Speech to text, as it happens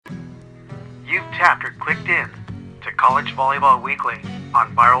you've tapped or clicked in to College Volleyball Weekly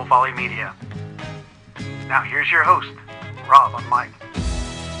on Viral Volley Media. Now here's your host, Rob on mic.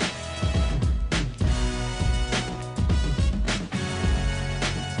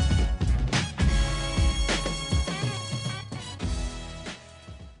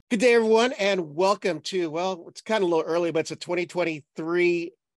 Good day, everyone, and welcome to, well, it's kind of a little early, but it's a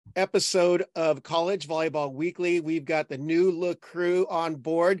 2023 episode of College Volleyball Weekly. We've got the new look crew on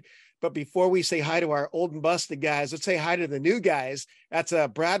board. But before we say hi to our old and busted guys, let's say hi to the new guys. That's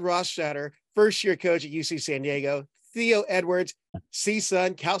Brad Rostratter, first-year coach at UC San Diego. Theo Edwards,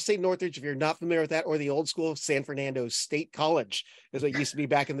 CSUN, Cal State Northridge, if you're not familiar with that, or the old school San Fernando State College, as it used to be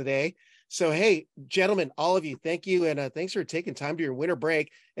back in the day. So, hey, gentlemen, all of you, thank you. And thanks for taking time to your winter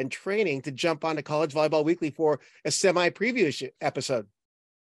break and training to jump on to College Volleyball Weekly for a semi-preview episode.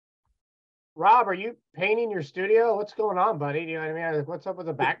 Rob, are you painting your studio? What's going on, buddy? You know what I mean? What's up with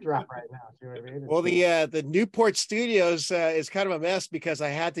the backdrop right now? You know what I mean? Well, the Newport Studios is kind of a mess because I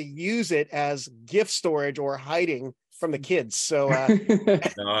had to use it as gift storage or hiding from the kids. So Nice.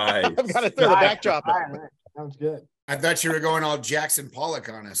 I've got to throw the backdrop up. Right. Sounds good. I thought you were going all Jackson Pollock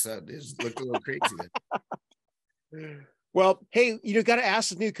on us. It looked a little crazy then. Well, hey, you got to ask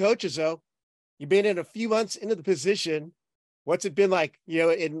the new coaches, though. You've been in a few months into the position. What's it been like,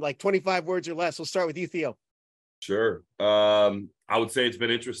 in like 25 words or less? We'll start with you, Theo. Sure. I would say it's been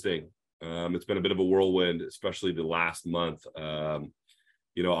interesting. It's been a bit of a whirlwind, especially the last month.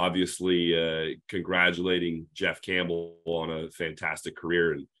 Obviously congratulating Jeff Campbell on a fantastic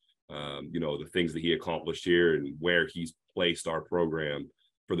career and, the things that he accomplished here and where he's placed our program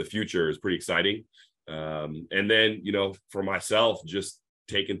for the future is pretty exciting. And then, for myself, just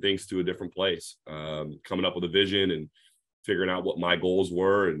taking things to a different place, coming up with a vision and figuring out what my goals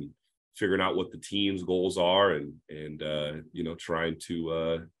were and figuring out what the team's goals are and trying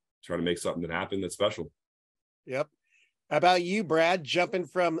to make something that happened that's special. Yep. How about you, Brad, jumping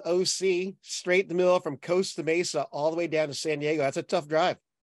from OC straight in the middle from Costa Mesa all the way down to San Diego? That's a tough drive.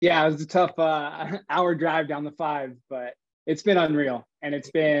 Yeah, it was a tough hour drive down the 5, but it's been unreal. And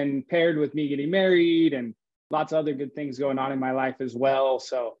it's been paired with me getting married and lots of other good things going on in my life as well.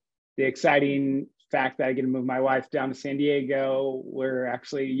 So the exciting fact that I get to move my wife down to San Diego, where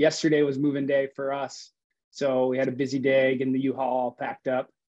actually yesterday was moving day for us. So we had a busy day getting the U-Haul packed up.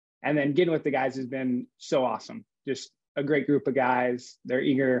 And then getting with the guys has been so awesome. Just a great group of guys. They're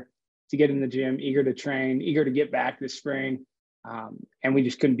eager to get in the gym, eager to train, eager to get back this spring. And we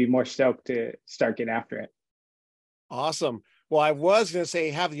just couldn't be more stoked to start getting after it. Awesome. Well, I was going to say,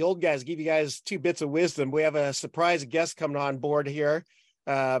 have the old guys give you guys 2 bits of wisdom. We have a surprise guest coming on board here.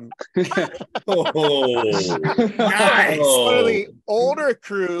 Nice. One of the older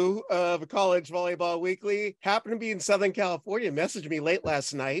crew of College Volleyball Weekly happened to be in Southern California, messaged me late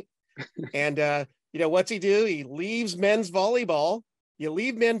last night. And, what's he do? He leaves men's volleyball. You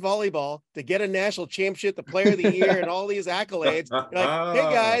leave men volleyball to get a national championship, the player of the year, and all these accolades. You're like,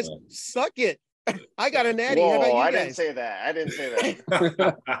 hey, guys, suck it. I got a natty. Whoa, how about you I guys? didn't say that.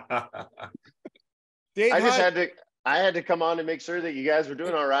 Dave, I had to come on and make sure that you guys were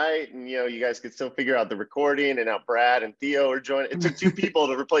doing all right. And, you guys could still figure out the recording, and now Brad and Theo are joining. It took 2 people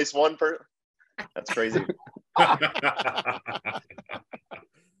to replace 1 person. That's crazy.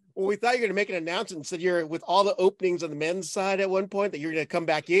 Well, we thought you were going to make an announcement and said you're with all the openings on the men's side at one point that you're going to come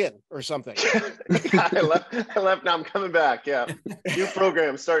back in or something. I left. Now I'm coming back. Yeah. New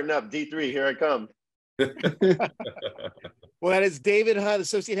program starting up. D3. Here I come. Well, that is David Hunt,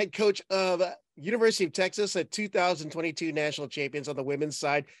 Associate Head Coach of University of Texas, a 2022 national champions on the women's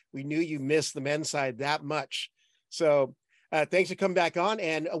side. We knew you missed the men's side that much. So thanks for coming back on.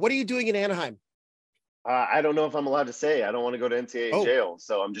 And what are you doing in Anaheim? I don't know if I'm allowed to say. I don't want to go to NCAA jail,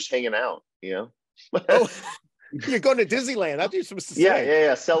 so I'm just hanging out, You're going to Disneyland. That's what you're supposed to say.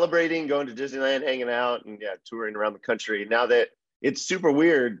 Yeah. Celebrating, going to Disneyland, hanging out, and touring around the country. Now that it's super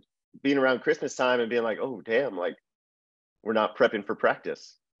weird being around Christmas time and being like, oh, damn, like we're not prepping for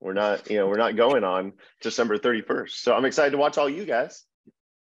practice. We're not going on December 31st. So I'm excited to watch all you guys.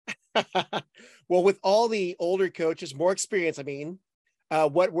 Well, with all the older coaches, more experience,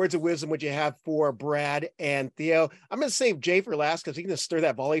 what words of wisdom would you have for Brad and Theo? I'm going to save Jay for last because he's going to stir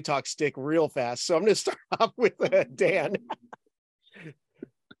that volley talk stick real fast. So I'm going to start off with Dan.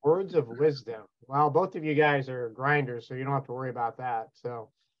 Words of wisdom. Well, both of you guys are grinders, so you don't have to worry about that. So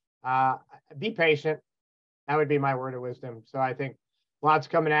be patient. That would be my word of wisdom. So I think lots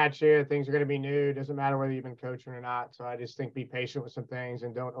coming at you. Things are going to be new. It doesn't matter whether you've been coaching or not. So I just think be patient with some things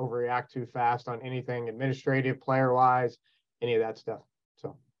and don't overreact too fast on anything administrative, player-wise, any of that stuff. So,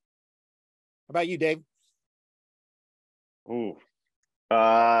 how about you, Dave? Ooh,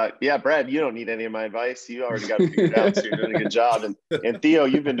 Yeah, Brad, you don't need any of my advice. You already got it figured out, so you're doing a good job. And Theo,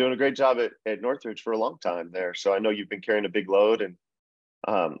 you've been doing a great job at Northridge for a long time there. So I know you've been carrying a big load, and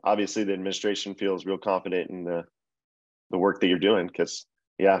obviously the administration feels real confident in the work that you're doing, because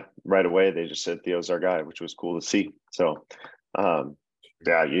yeah, right away they just said Theo's our guy, which was cool to see. So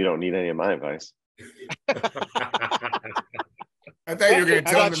yeah, you don't need any of my advice. I thought you were going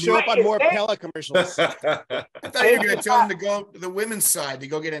to tell him to show up on more Pella commercials. I thought you were going to tell him to go to the women's side to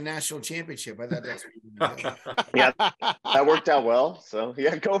go get a national championship. I thought that's what you were going to do. Yeah, that worked out well. So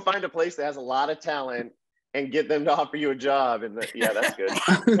yeah, go find a place that has a lot of talent and get them to offer you a job. And yeah, that's good.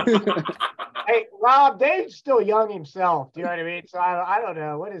 Hey, Rob, Dave's still young himself. Do you know what I mean? So I don't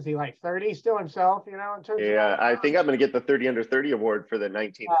know. What is he, like 30 still himself, you know, in terms yeah, I think I'm going to get the 30 under 30 award for the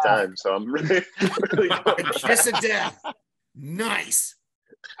 19th time. So I'm really, really Kiss of death. Nice.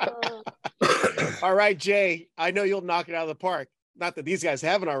 All right, Jay, I know you'll knock it out of the park. Not that these guys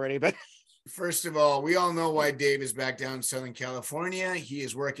haven't already, but first of all, we all know why Dave is back down in Southern California. He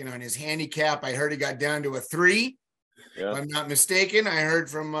is working on his handicap. I heard he got down to a 3. Yeah. If I'm not mistaken. I heard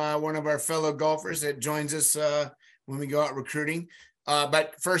from one of our fellow golfers that joins us when we go out recruiting.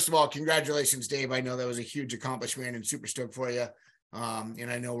 But first of all, congratulations, Dave. I know that was a huge accomplishment and super stoked for you. And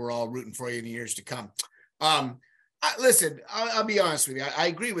I know we're all rooting for you in the years to come. Listen, I'll be honest with you. I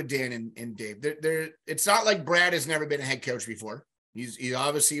agree with Dan and Dave. It's not like Brad has never been a head coach before. He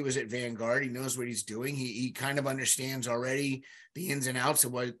obviously was at Vanguard. He knows what he's doing. He kind of understands already the ins and outs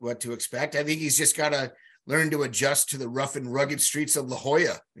of what to expect. I think he's just got to learn to adjust to the rough and rugged streets of La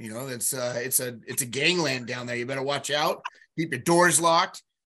Jolla. You know, it's a gangland down there. You better watch out. Keep your doors locked.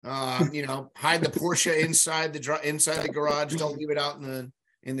 You know, hide the Porsche inside the garage. Don't leave it out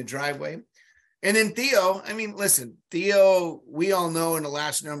in the driveway. And then Theo, I mean, listen, Theo, we all know in the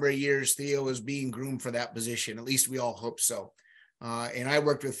last number of years, Theo is being groomed for that position. At least we all hope so. And I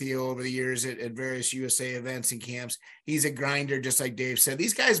worked with Theo over the years at various USA events and camps. He's a grinder, just like Dave said.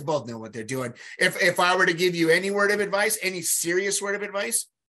 These guys both know what they're doing. If I were to give you any word of advice, any serious word of advice,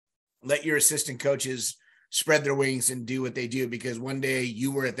 let your assistant coaches spread their wings and do what they do, because one day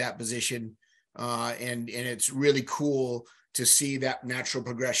you were at that position, and it's really cool to see that natural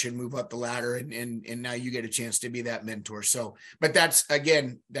progression move up the ladder, and now you get a chance to be that mentor. So, but that's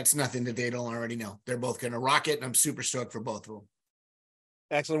nothing that they don't already know. They're both going to rock it, and I'm super stoked for both of them.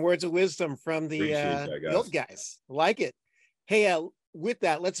 Excellent words of wisdom from the old guys. Like it. Hey, with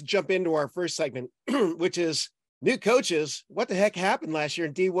that, let's jump into our first segment, which is new coaches. What the heck happened last year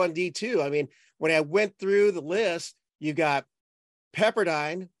in D1, D2? I mean, when I went through the list, you got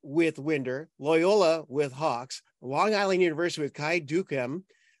Pepperdine with Winder, Loyola with Hawks, Long Island University with Kai Dukem,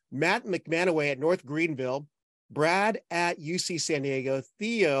 Matt McManaway at North Greenville, Brad at UC San Diego,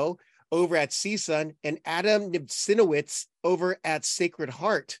 Theo over at CSUN, and Adam Nibsinowitz over at Sacred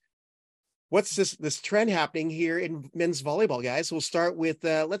Heart. What's this trend happening here in men's volleyball, guys? We'll start with,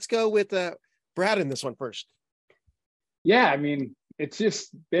 let's go with Brad in this one first. Yeah, I mean, it's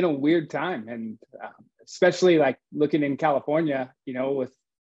just been a weird time. And especially like looking in California, you know, with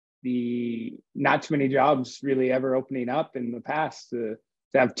the not too many jobs really ever opening up in the past, to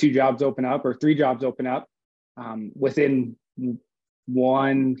have 2 jobs open up or 3 jobs open up within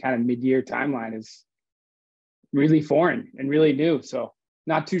one kind of mid-year timeline is really foreign and really new. So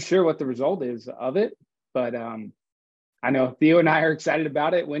not too sure what the result is of it, but I know Theo and I are excited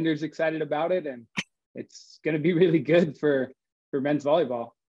about it. Winder's excited about it, and it's going to be really good for men's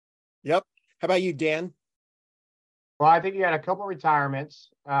volleyball. Yep. How about you, Dan? Well, I think you had a couple retirements,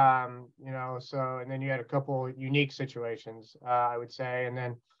 you know, so, and then you had a couple unique situations, I would say. And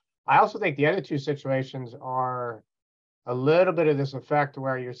then I also think the other 2 situations are a little bit of this effect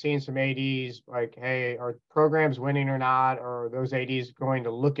where you're seeing some ADs like, hey, are programs winning or not? Or are those ADs going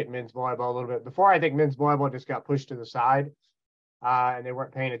to look at men's volleyball a little bit? Before, I think men's volleyball just got pushed to the side and they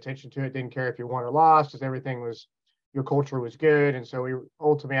weren't paying attention to it. Didn't care if you won or lost, because everything was, your culture was good. And so we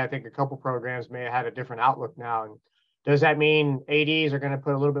ultimately, I think a couple programs may have had a different outlook now. And does that mean ADs are going to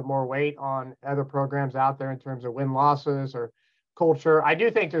put a little bit more weight on other programs out there in terms of win losses or culture? I do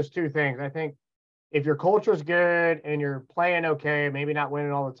think there's 2 things. I think if your culture is good and you're playing okay, maybe not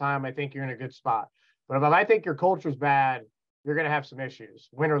winning all the time, I think you're in a good spot. But if I think your culture is bad, you're going to have some issues,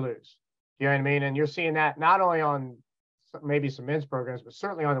 win or lose. You know what I mean? And you're seeing that not only on maybe some men's programs, but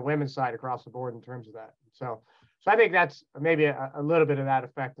certainly on the women's side across the board in terms of that. So I think that's maybe a little bit of that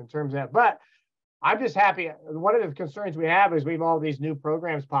effect in terms of that. But I'm just happy. One of the concerns we have is we have all these new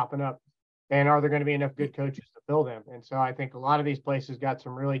programs popping up, and are there going to be enough good coaches to fill them? And so I think a lot of these places got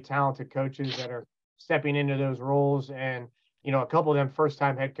some really talented coaches that are stepping into those roles, and, you know, a couple of them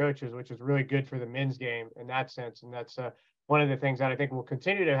first-time head coaches, which is really good for the men's game in that sense. And that's one of the things that I think we'll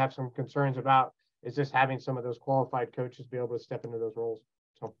continue to have some concerns about is just having some of those qualified coaches be able to step into those roles.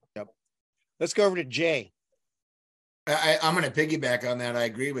 So, yep. Let's go over to Jay. I'm going to piggyback on that. I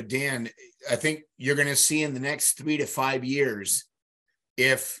agree with Dan. I think you're going to see in the next 3 to 5 years,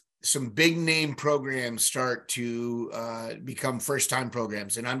 if some big name programs start to become first time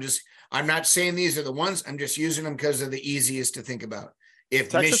programs. And I'm not saying these are the ones, I'm just using them because they're the easiest to think about.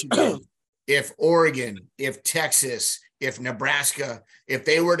 If Texas? Michigan, if Oregon, if Texas, if Nebraska, if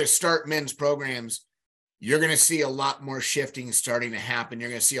they were to start men's programs, you're going to see a lot more shifting starting to happen. You're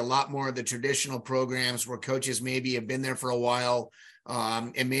going to see a lot more of the traditional programs where coaches maybe have been there for a while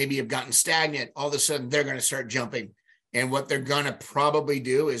and maybe have gotten stagnant. All of a sudden, they're going to start jumping. And what they're going to probably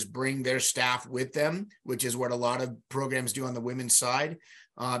do is bring their staff with them, which is what a lot of programs do on the women's side,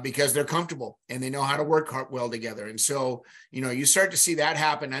 because they're comfortable and they know how to work well together. And so, you start to see that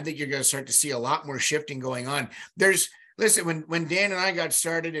happen. I think you're going to start to see a lot more shifting going on. Listen, when Dan and I got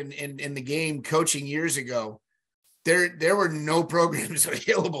started in the game coaching years ago, there were no programs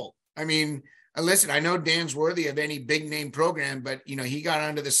available. I mean, listen, I know Dan's worthy of any big name program, but he got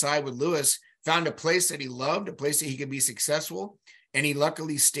onto the side with Lewis, found a place that he loved, a place that he could be successful, and he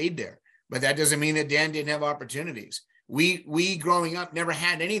luckily stayed there. But that doesn't mean that Dan didn't have opportunities. We growing up never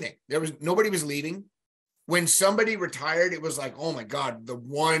had anything. Nobody was leaving. When somebody retired, it was like, oh my God, the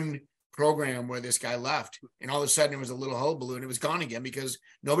one program where this guy left, and all of a sudden it was a little hullabaloo and it was gone again because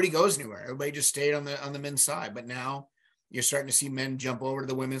nobody goes anywhere. Everybody just stayed on the men's side. But now you're starting to see men jump over to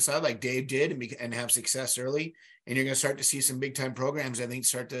the women's side like Dave did and have success early. And you're going to start to see some big time programs, I think,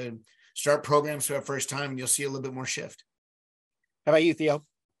 start programs for the first time, and you'll see a little bit more shift. How about you, Theo?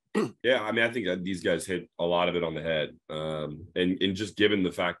 Yeah, I mean, I think that these guys hit a lot of it on the head. And just given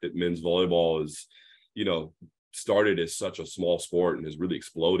the fact that men's volleyball is, started as such a small sport and has really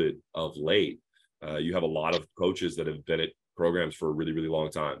exploded of late, you have a lot of coaches that have been at programs for a really, really long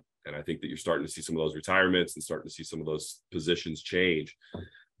time. And I think that you're starting to see some of those retirements and starting to see some of those positions change.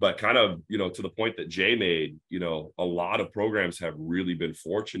 But kind of, to the point that Jay made, a lot of programs have really been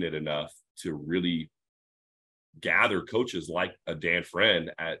fortunate enough to really gather coaches like a Dan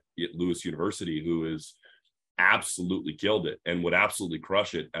Friend at Lewis University, who has absolutely killed it and would absolutely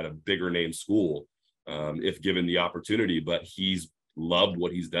crush it at a bigger name school if given the opportunity. But he's loved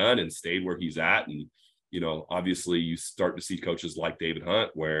what he's done and stayed where he's at. And, obviously you start to see coaches like David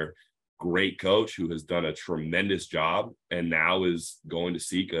Hunt, where great coach who has done a tremendous job and now is going to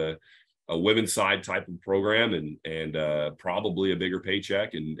seek a women's side type of program and probably a bigger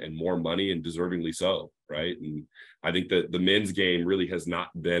paycheck and more money, and deservingly so. Right. And I think that the men's game really has not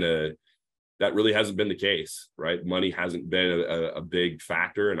been that really hasn't been the case, right? Money hasn't been a big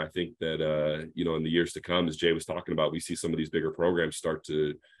factor. And I think that, in the years to come, as Jay was talking about, we see some of these bigger programs start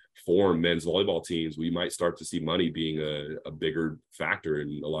to form men's volleyball teams. We might start to see money being a bigger factor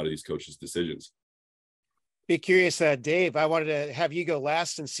in a lot of these coaches' decisions. Be curious, Dave, I wanted to have you go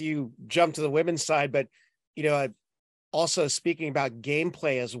last since you jumped to the women's side, but, also speaking about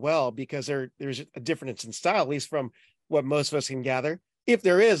gameplay as well, because there's a difference in style, at least from what most of us can gather. If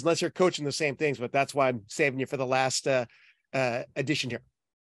there is, unless you're coaching the same things, but that's why I'm saving you for the last edition here.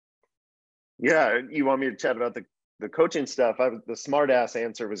 Yeah, you want me to chat about the coaching stuff? The smart ass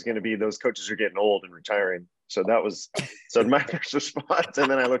answer was going to be those coaches are getting old and retiring. So that was my first response.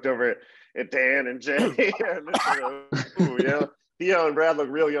 And then I looked over at Dan and Jay and Theo and Brad look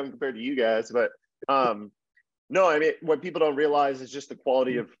real young compared to you guys. But no, I mean, what people don't realize is just the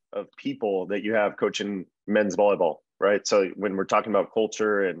quality of people that you have coaching men's volleyball, right? So when we're talking about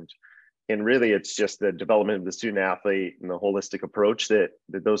culture and really it's just the development of the student athlete and the holistic approach that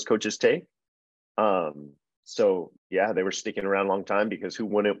those coaches take. So yeah, they were sticking around a long time because who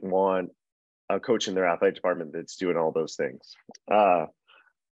wouldn't want a coach in their athletic department that's doing all those things?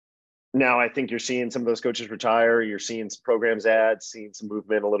 Now I think you're seeing some of those coaches retire. You're seeing some programs add, seeing some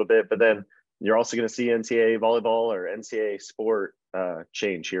movement a little bit, but then you're also going to see NCAA volleyball or NCAA sport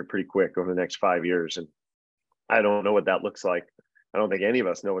change here pretty quick over the next 5 years. And I don't know what that looks like. I don't think any of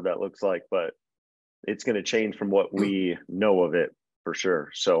us know what that looks like, but it's going to change from what we know of it for sure.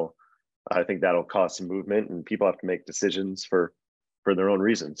 So I think that'll cause some movement, and people have to make decisions for their own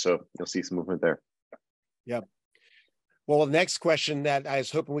reasons. So you'll see some movement there. Yep. Well, the next question that I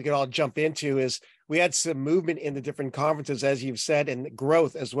was hoping we could all jump into is we had some movement in the different conferences, as you've said, and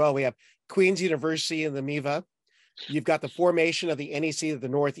growth as well. We have Queen's University in the MIVA. You've got the formation of the NEC of the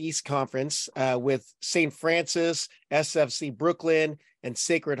Northeast Conference with St. Francis, SFC Brooklyn, and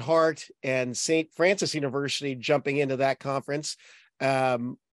Sacred Heart, and St. Francis University jumping into that conference.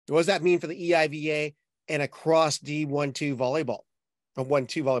 What does that mean for the EIVA and across D1-2 volleyball? Or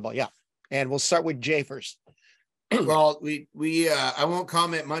 1-2 volleyball, yeah. And we'll start with Jay first. Well, I won't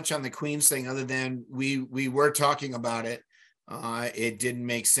comment much on the Queens thing other than we were talking about it. It didn't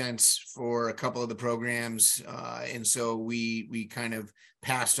make sense for a couple of the programs. And so we kind of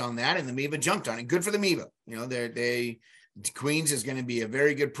passed on that, and the MIVA jumped on it. Good for the MIVA. You know, Queens is going to be a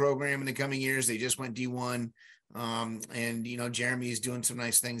very good program in the coming years. They just went D1. And, you know, Jeremy's doing some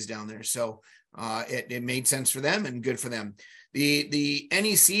nice things down there. So it made sense for them and good for them. The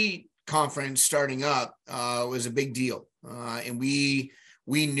NEC conference starting up was a big deal. And we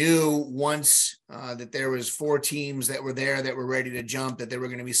knew once that there was 4 teams that were there that were ready to jump, that there were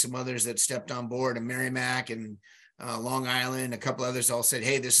going to be some others that stepped on board, and Merrimack and Long Island, a couple others all said,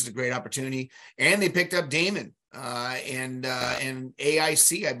 hey, this is a great opportunity. And they picked up Damon. And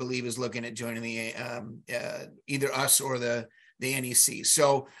AIC, I believe, is looking at joining the either us or the NEC.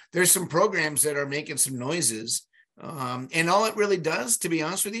 So there's some programs that are making some noises. And all it really does, to be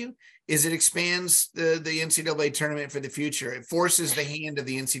honest with you, is it expands the NCAA tournament for the future. It forces the hand of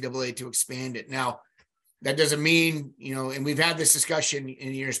the NCAA to expand it. Now, that doesn't mean, you know, and we've had this discussion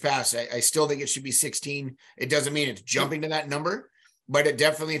in years past. I still think it should be 16. It doesn't mean it's jumping to that number, but it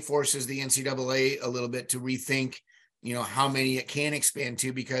definitely forces the NCAA a little bit to rethink, you know, how many it can expand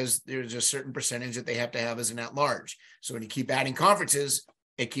to, because there's a certain percentage that they have to have as an at-large. So when you keep adding conferences,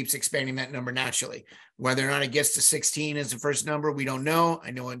 it keeps expanding that number naturally. Whether or not it gets to 16 as the first number, we don't know.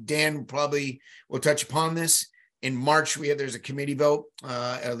 I know Dan probably will touch upon this. In March, there's a committee vote,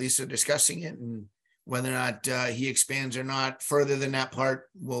 at least they're discussing it, and whether or not he expands or not further than that part,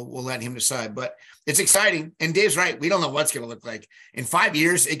 we'll let him decide. But it's exciting. And Dave's right. We don't know what's going to look like. In 5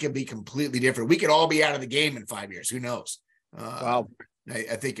 years, it could be completely different. We could all be out of the game in 5 years. Who knows? Wow.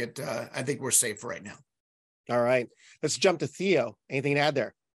 I think we're safe for right now. All right. Let's jump to Theo. Anything to add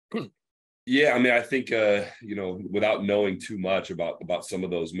there? Yeah, I mean, I think, you know, without knowing too much about some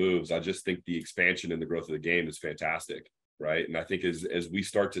of those moves, I just think the expansion and the growth of the game is fantastic. Right. And I think as we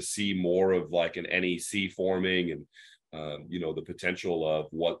start to see more of like an NEC forming and, you know, the potential of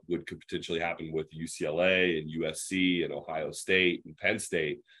what could potentially happen with UCLA and USC and Ohio State and Penn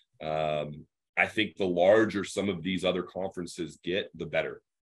State, I think the larger some of these other conferences get, the better.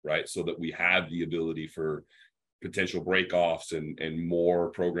 Right. So that we have the ability for potential breakoffs and more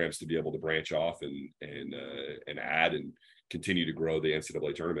programs to be able to branch off and add and continue to grow the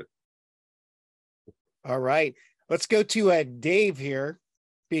NCAA tournament. All right. Let's go to Dave here,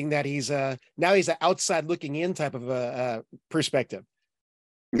 being that he's now he's an outside looking in type of a perspective.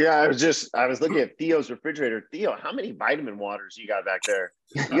 Yeah, I was looking at Theo's refrigerator. Theo, how many vitamin waters you got back there?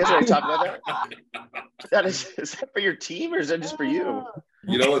 You guys want to talk about that? Is that for your team or is that just for you?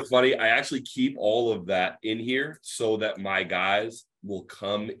 You know what's funny? I actually keep all of that in here so that my guys will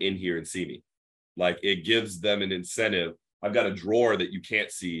come in here and see me. Like, it gives them an incentive. I've got a drawer that you can't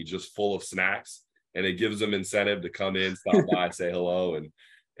see, just full of snacks, and it gives them incentive to come in, stop by, say hello,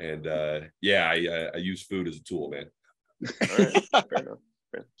 and yeah, I use food as a tool, man. All right, fair enough.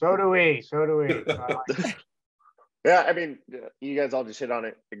 So do we. Yeah, I mean, you guys all just hit on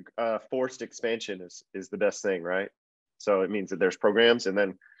it. Forced expansion is the best thing, right? So it means that there's programs, and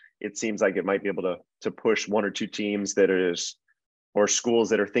then it seems like it might be able to push 1 or 2 teams or schools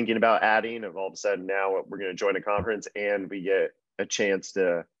that are thinking about adding, of all of a sudden now we're going to join a conference and we get a chance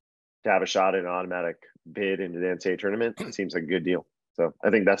to have a shot at an automatic bid into the NCAA tournament. It seems like a good deal. So I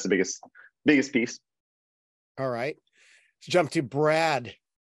think that's the biggest piece. All right. Let's jump to Brad.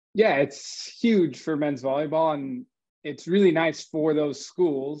 Yeah, it's huge for men's volleyball, and it's really nice for those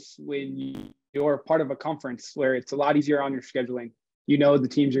schools when you're part of a conference where it's a lot easier on your scheduling. You know the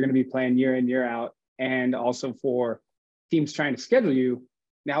teams you're going to be playing year in, year out, and also for teams trying to schedule you,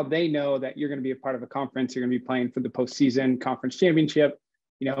 now they know that you're going to be a part of a conference. You're going to be playing for the postseason conference championship,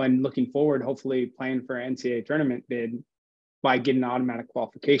 you know, and looking forward, hopefully playing for an NCAA tournament bid by getting an automatic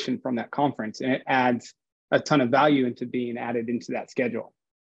qualification from that conference. And it adds a ton of value into being added into that schedule.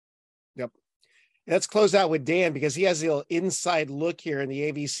 Yep. Let's close out with Dan, because he has the little inside look here in the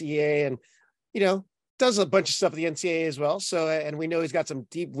AVCA and, you know, does a bunch of stuff at the NCAA as well. So, and we know he's got some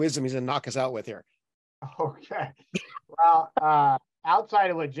deep wisdom he's going to knock us out with here. Okay. Well,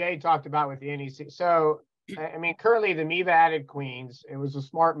 outside of what Jay talked about with the NEC, so, I mean, currently the MIVA added Queens. It was a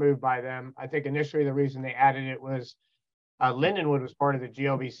smart move by them. I think initially the reason they added it was Lindenwood was part of the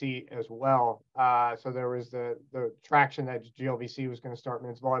GLVC as well. So there was the traction that GLVC was going to start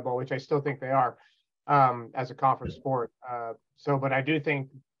men's volleyball, which I still think they are as a conference sport. But I do think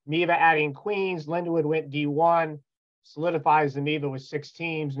MIVA adding Queens, Lindenwood went D1, solidifies the MIVA with 6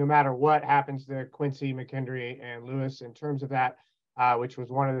 teams, no matter what happens to Quincy, McKendree, and Lewis in terms of that, which was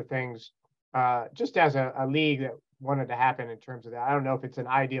one of the things just as a league that wanted to happen in terms of that. I don't know if it's an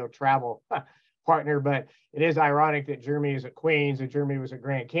ideal travel partner, but it is ironic that Jeremy is at Queens and Jeremy was at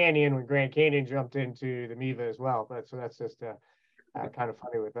Grand Canyon when Grand Canyon jumped into the MIVA as well. But so that's just kind of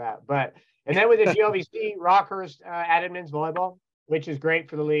funny with that. But and then with the GLVC, Rockhurst added men's volleyball, which is great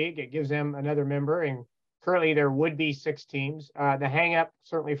for the league. It gives them another member, and currently there would be 6 teams. The hang up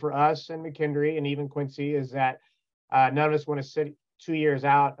certainly for us and McKendree and even Quincy is that none of us want to sit 2 years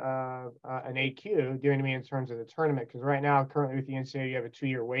out of an AQ, do you know what I mean, in terms of the tournament, because right now currently with the NCAA you have a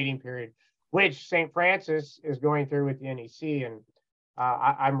 2-year waiting period, which St. Francis is going through with the NEC, and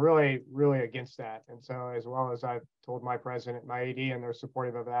I'm really, really against that. And so, as well as I've told my president, my AD, and they're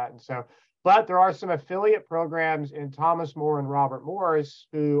supportive of that. And so, but there are some affiliate programs in Thomas More and Robert Morris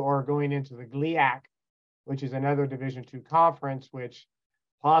who are going into the GLIAC, which is another Division II conference, which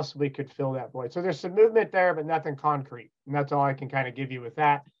possibly could fill that void. So there's some movement there, but nothing concrete. And that's all I can kind of give you with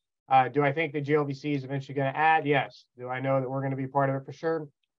that. Do I think the GLVC is eventually going to add? Yes. Do I know that we're going to be part of it for sure?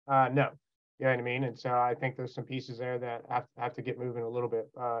 No. You know what I mean? And so I think there's some pieces there that have to get moving a little bit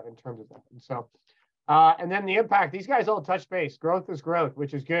in terms of that. And so, and then the impact, these guys all touch base. Growth is growth,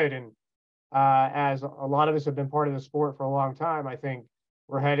 which is good. And as a lot of us have been part of the sport for a long time, I think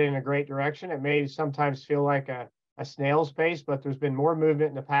we're headed in a great direction. It may sometimes feel like a snail's pace, but there's been more movement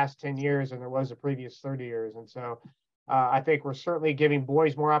in the past 10 years than there was the previous 30 years. And so I think we're certainly giving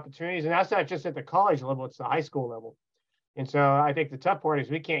boys more opportunities. And that's not just at the college level, it's the high school level. And so I think the tough part is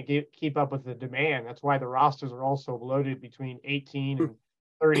we can't keep up with the demand. That's why the rosters are also loaded between 18 and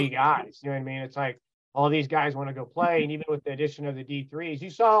 30 guys. You know what I mean? It's like all these guys want to go play. And even with the addition of the D3s, you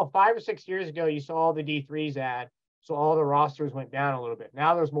saw 5 or 6 years ago, you saw all the D3s add. So all the rosters went down a little bit.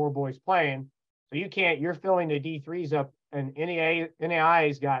 Now there's more boys playing. So you're filling the D3s up, and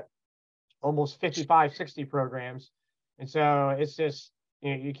NAI's got almost 55, 60 programs. And so it's just,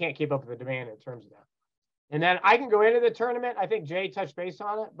 you can't keep up with the demand in terms of that. And then I can go into the tournament. I think Jay touched base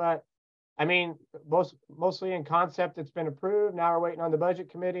on it, but I mean, mostly in concept, it's been approved. Now we're waiting on the budget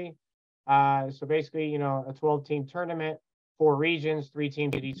committee. So basically, a 12-team tournament, 4 regions, 3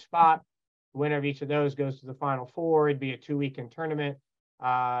 teams at each spot. The winner of each of those goes to the Final Four. It'd be a 2-weekend tournament.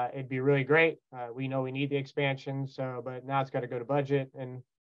 It'd be really great. We know we need the expansion, but now it's got to go to budget.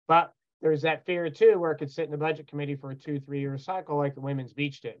 But there's that fear too, where it could sit in the budget committee for a 2-3 year cycle, like the women's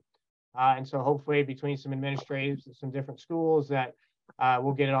beach did. And so hopefully between some administrators and some different schools that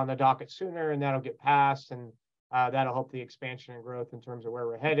we'll get it on the docket sooner, and that'll get passed, and that'll help the expansion and growth in terms of where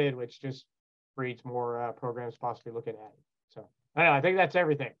we're headed, which just breeds more programs possibly looking at it. So I don't know, I think that's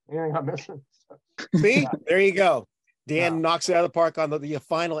everything. Anything I'm missing? See, there you go. Dan knocks it out of the park on the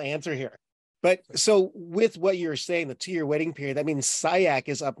final answer here. But so with what you're saying, the 2-year waiting period, that means SIAC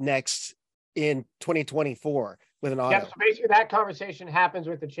is up next in 2024 with an auto. Yeah, so basically that conversation happens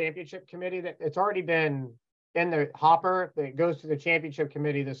with the championship committee. That it's already been in the hopper. That goes to the championship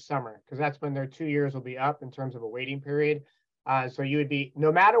committee this summer, because that's when their 2 years will be up in terms of a waiting period. So you would be,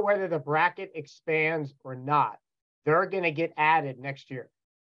 no matter whether the bracket expands or not, they're going to get added next year.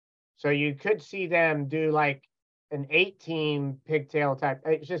 So you could see them do like an 8-team pigtail type.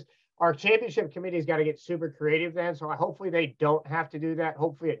 It's just our championship committee's got to get super creative then. So hopefully they don't have to do that.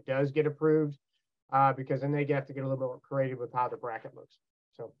 Hopefully it does get approved, because then they have to get a little bit more creative with how the bracket looks.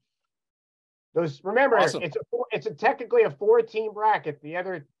 So remember, awesome. It's technically a 4-team bracket. The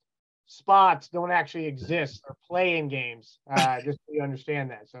other spots don't actually exist. They're playing games. Just so you understand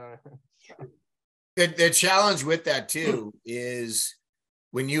that. So the challenge with that too is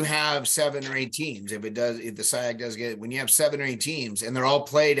when you have 7 or 8 teams, if the SIAC does get it, when you have 7 or 8 teams and they're all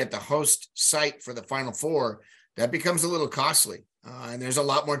played at the host site for the Final Four, that becomes a little costly. And there's a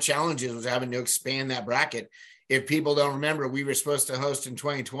lot more challenges with having to expand that bracket. If people don't remember, we were supposed to host in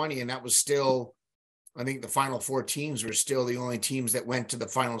 2020, and that was still, I think the Final 4 teams were still the only teams that went to the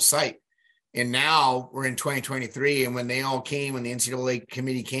final site. And now we're in 2023. And when they all came, when the NCAA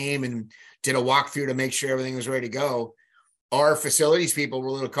committee came and did a walkthrough to make sure everything was ready to go, our facilities people were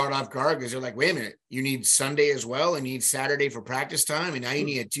a little caught off guard, because they're like, wait a minute, you need Sunday as well, and you need Saturday for practice time, and now you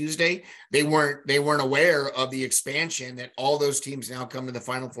need a Tuesday. They weren't aware of the expansion that all those teams now come to the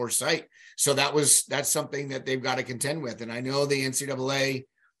Final Four site. So that's something that they've got to contend with. And I know the NCAA,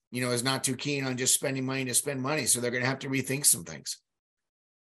 is not too keen on just spending money to spend money. So they're going to have to rethink some things.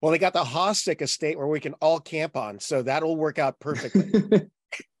 Well, they got the Hosack estate where we can all camp on, so that'll work out perfectly.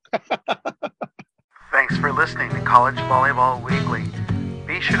 Thanks for listening to College Volleyball Weekly.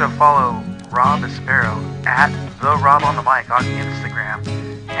 Be sure to follow Rob Aspero at the Rob on the Mic on Instagram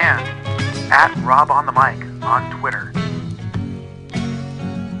and at Rob on the Mic on Twitter.